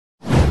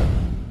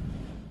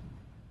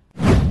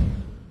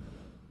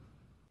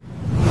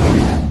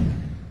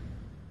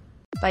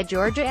by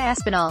Georgia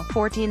Aspinall.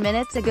 14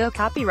 minutes ago.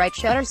 Copyright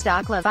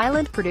ShutterstockLove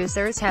Island.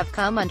 Producers have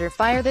come under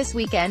fire this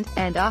weekend,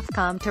 and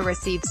Ofcom to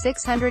receive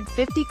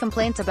 650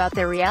 complaints about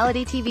their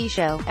reality TV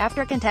show,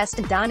 after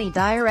contestant Dani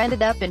Dyer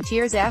ended up in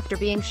tears after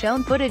being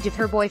shown footage of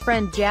her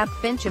boyfriend Jack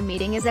Fincham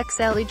meeting his ex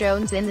Ellie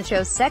Jones in the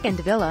show's second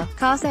villa,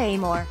 Casa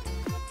Amor.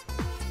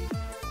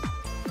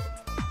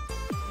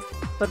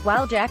 But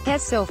while Jack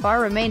has so far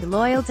remained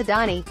loyal to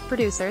Dani,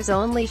 producers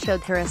only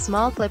showed her a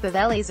small clip of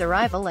Ellie's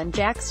arrival and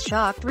Jack's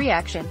shocked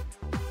reaction,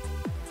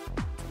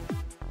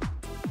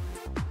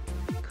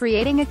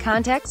 creating a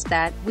context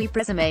that, we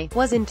presume,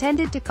 was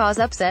intended to cause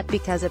upset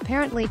because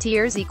apparently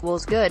tears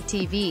equals good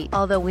TV,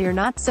 although we're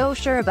not so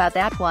sure about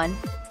that one.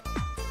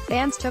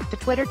 Fans took to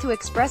Twitter to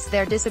express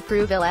their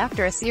disapproval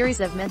after a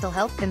series of mental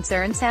health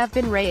concerns have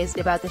been raised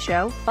about the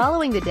show,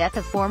 following the death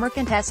of former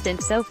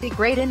contestant Sophie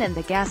Graydon and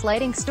the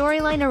gaslighting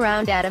storyline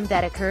around Adam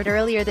that occurred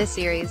earlier this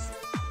series.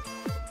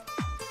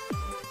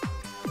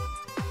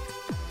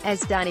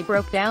 As Dani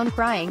broke down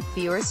crying,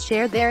 viewers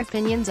shared their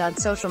opinions on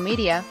social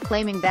media,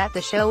 claiming that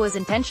the show was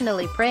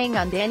intentionally preying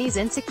on Dani's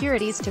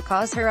insecurities to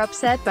cause her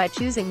upset by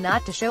choosing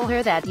not to show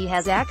her that he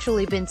has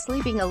actually been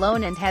sleeping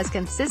alone and has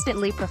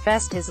consistently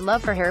professed his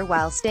love for her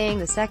while staying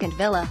the second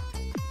villa.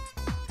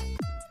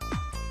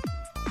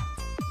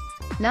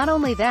 Not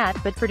only that,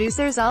 but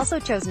producers also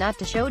chose not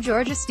to show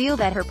Georgia Steele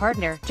that her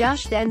partner,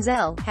 Josh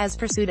Denzel, has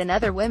pursued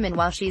another woman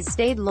while she's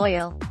stayed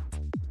loyal.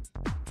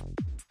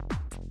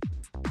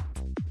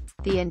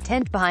 The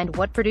intent behind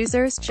what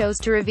producers chose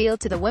to reveal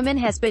to the women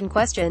has been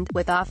questioned,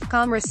 with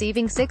Ofcom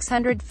receiving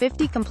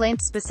 650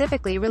 complaints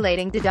specifically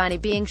relating to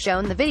Dani being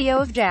shown the video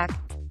of Jack.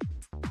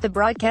 The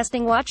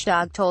broadcasting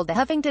watchdog told the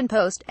Huffington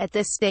Post, "At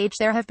this stage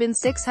there have been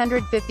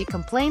 650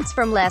 complaints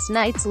from last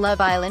night's Love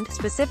Island,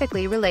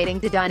 specifically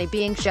relating to Dani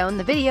being shown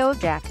the video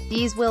of Jack.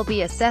 These will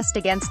be assessed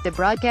against the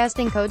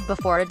broadcasting code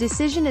before a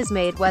decision is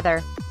made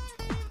whether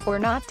or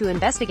not to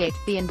investigate."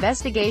 The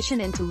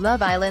investigation into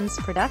Love Island's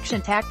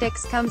production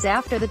tactics comes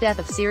after the death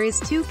of Series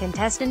 2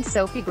 contestant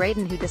Sophie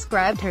Graydon, who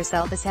described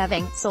herself as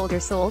having sold her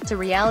soul to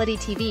reality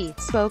TV,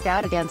 spoke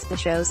out against the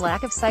show's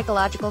lack of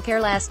psychological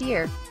care last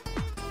year.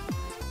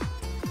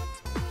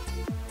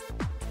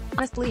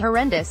 "Honestly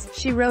horrendous,"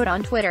 she wrote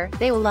on Twitter.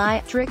 "They will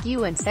lie, trick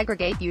you and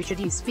segregate you should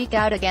you speak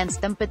out against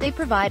them, but they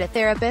provide a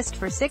therapist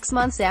for 6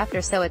 months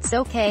after, so it's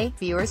okay."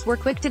 Viewers were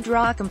quick to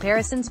draw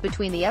comparisons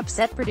between the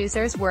upset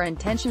producers were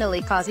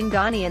intentionally causing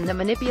Dani and the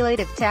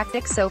manipulative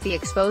tactics Sophie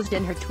exposed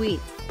in her tweet.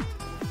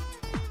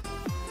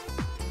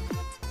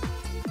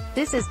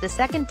 This is the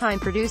second time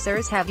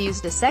producers have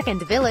used a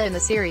second villa in the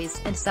series,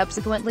 and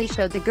subsequently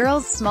showed the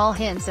girls small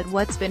hints at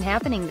what's been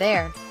happening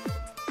there.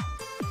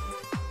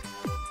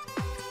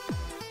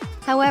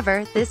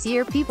 However, this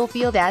year people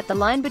feel that the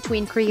line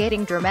between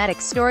creating dramatic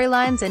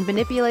storylines and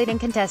manipulating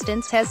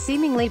contestants has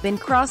seemingly been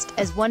crossed,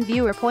 as one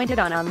viewer pointed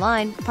out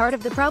online. "Part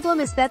of the problem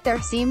is that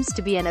there seems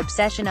to be an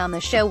obsession on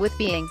the show with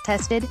being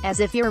tested, as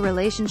if your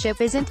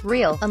relationship isn't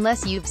real,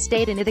 unless you've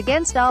stayed in it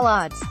against all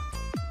odds."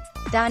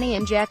 Dani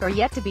and Jack are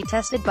yet to be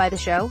tested by the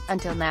show,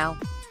 until now.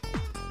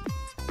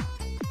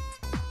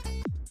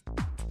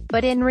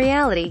 But in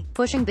reality,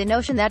 pushing the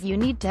notion that you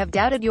need to have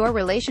doubted your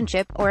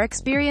relationship, or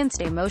experienced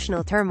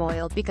emotional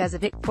turmoil because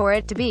of it, for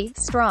it to be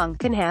strong,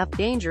 can have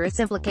dangerous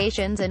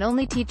implications and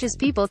only teaches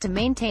people to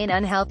maintain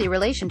unhealthy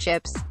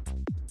relationships.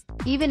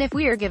 Even if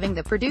we're giving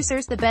the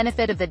producers the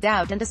benefit of the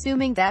doubt and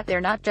assuming that they're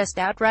not just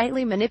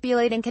outrightly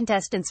manipulating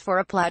contestants for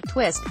a plot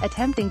twist,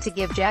 attempting to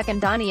give Jack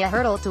and Dani a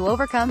hurdle to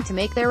overcome to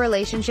make their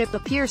relationship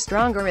appear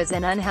stronger is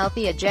an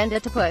unhealthy agenda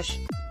to push.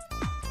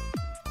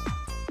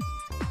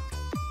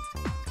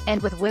 And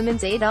with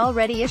Women's Aid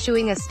already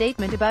issuing a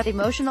statement about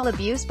emotional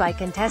abuse by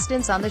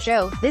contestants on the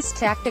show, this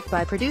tactic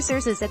by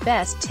producers is at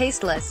best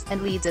tasteless,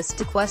 and leads us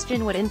to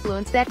question what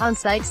influence that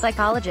on-site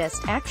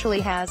psychologist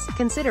actually has,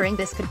 considering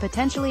this could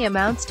potentially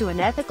amount to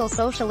unethical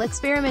social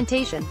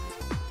experimentation.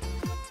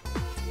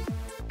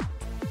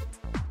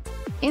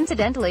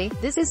 Incidentally,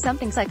 this is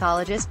something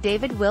psychologist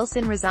David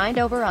Wilson resigned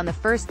over on the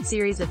first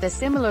series of the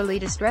similarly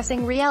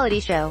distressing reality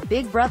show,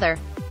 Big Brother.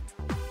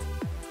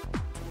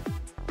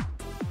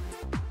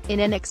 In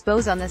an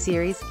expose on the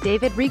series,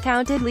 David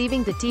recounted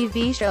leaving the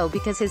TV show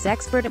because his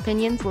expert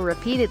opinions were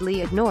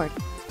repeatedly ignored.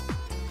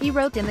 He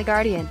wrote in The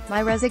Guardian,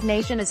 "My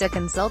resignation as a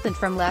consultant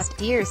from last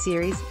year's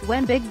series,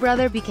 when Big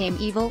Brother became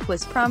evil,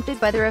 was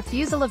prompted by the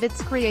refusal of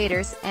its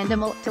creators, and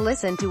to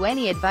listen to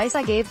any advice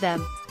I gave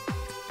them."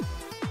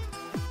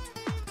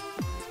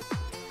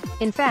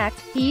 In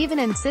fact, he even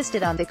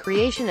insisted on the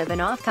creation of an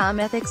Ofcom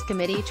ethics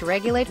committee to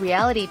regulate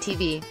reality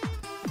TV.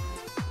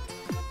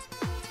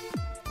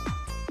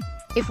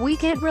 "If we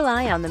can't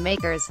rely on the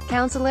makers,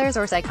 counselors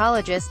or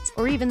psychologists,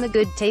 or even the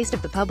good taste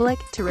of the public,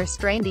 to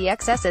restrain the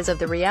excesses of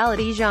the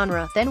reality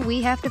genre, then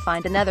we have to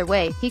find another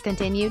way," he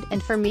continued,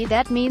 "and for me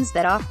that means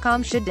that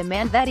Ofcom should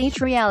demand that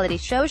each reality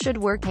show should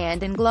work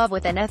hand in glove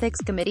with an ethics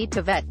committee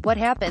to vet what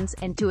happens,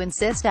 and to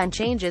insist on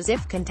changes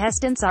if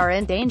contestants are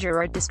in danger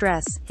or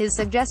distress." His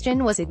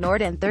suggestion was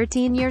ignored, and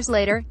 13 years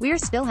later, we're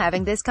still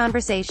having this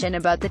conversation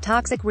about the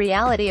toxic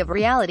reality of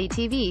reality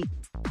TV.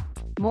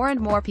 More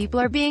and more people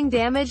are being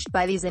damaged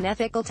by these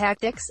unethical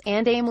tactics,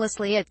 and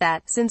aimlessly at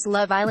that, since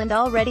Love Island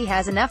already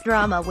has enough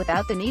drama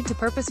without the need to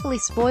purposefully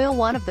spoil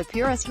one of the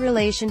purest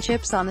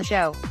relationships on the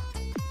show.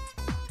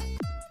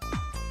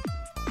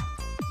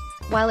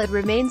 While it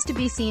remains to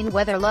be seen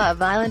whether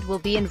Love Island will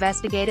be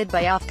investigated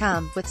by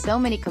Ofcom, with so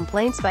many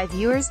complaints by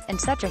viewers, and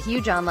such a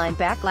huge online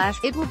backlash,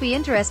 it will be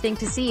interesting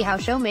to see how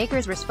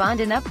showmakers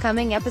respond in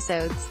upcoming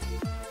episodes.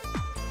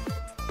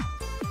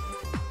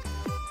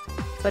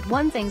 But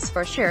one thing's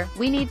for sure,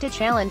 we need to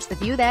challenge the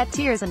view that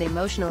tears and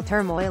emotional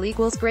turmoil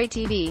equals great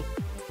TV.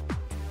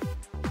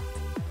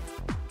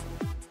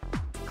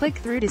 Click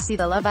through to see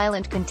the Love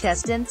Island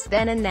contestants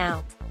then and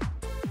now.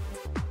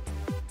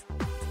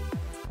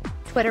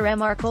 Twitter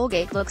Mr.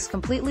 Colgate looks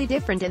completely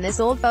different in this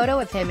old photo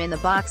of him in the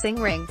boxing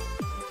ring.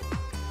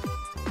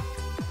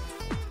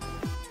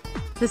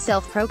 The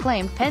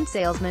self-proclaimed pen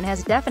salesman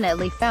has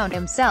definitely found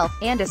himself,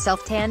 and a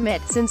self-tan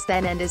mitt, since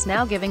then and is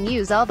now giving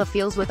yous all the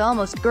feels with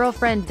almost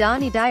girlfriend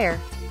Dani Dyer.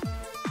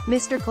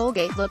 Mr.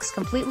 Colgate looks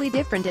completely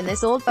different in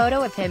this old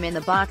photo of him in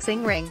the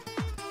boxing ring.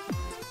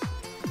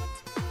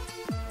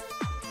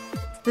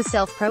 The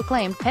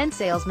self-proclaimed pen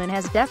salesman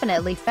has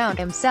definitely found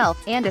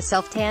himself, and a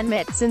self-tan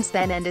mitt, since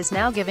then and is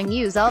now giving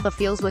yous all the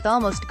feels with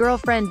almost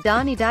girlfriend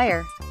Dani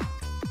Dyer.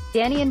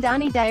 Dani and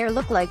Dani Dyer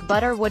look like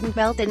butter wouldn't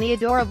melt in the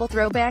adorable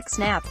throwback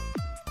snap.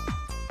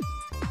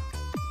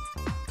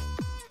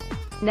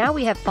 Now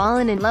we have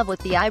fallen in love with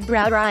the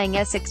eyebrow-raising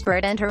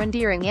expert and her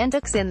endearing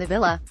antics in the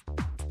villa.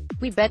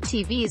 We bet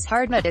TV's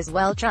hardnut is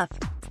well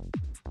chuffed.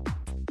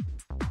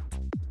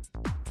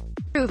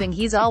 Proving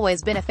he's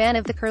always been a fan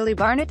of the curly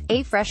barnet,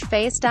 a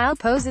fresh-faced style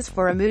poses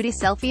for a moody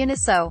selfie in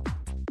his so.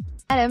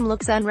 Adam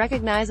looks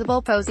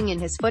unrecognizable posing in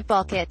his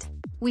football kit.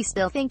 We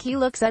still think he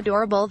looks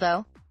adorable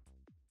though.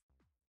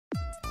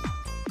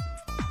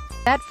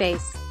 That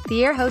face.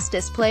 The air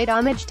hostess played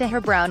homage to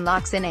her brown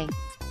locks in a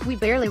 "We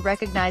barely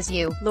recognize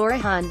you, Laura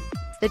Hun."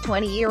 The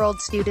 20-year-old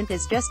student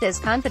is just as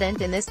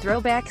confident in this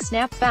throwback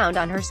snap found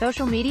on her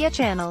social media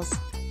channels.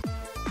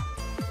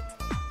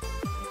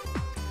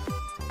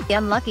 The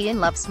unlucky in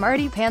love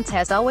smarty pants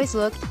has always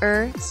looked,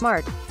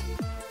 smart.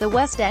 The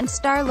West End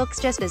star looks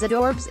just as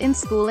adorbs in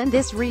school in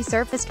this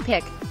resurfaced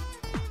pic.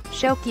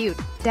 So cute.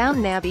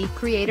 Downton Abbey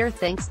creator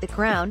thinks The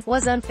Crown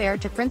was unfair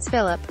to Prince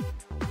Philip.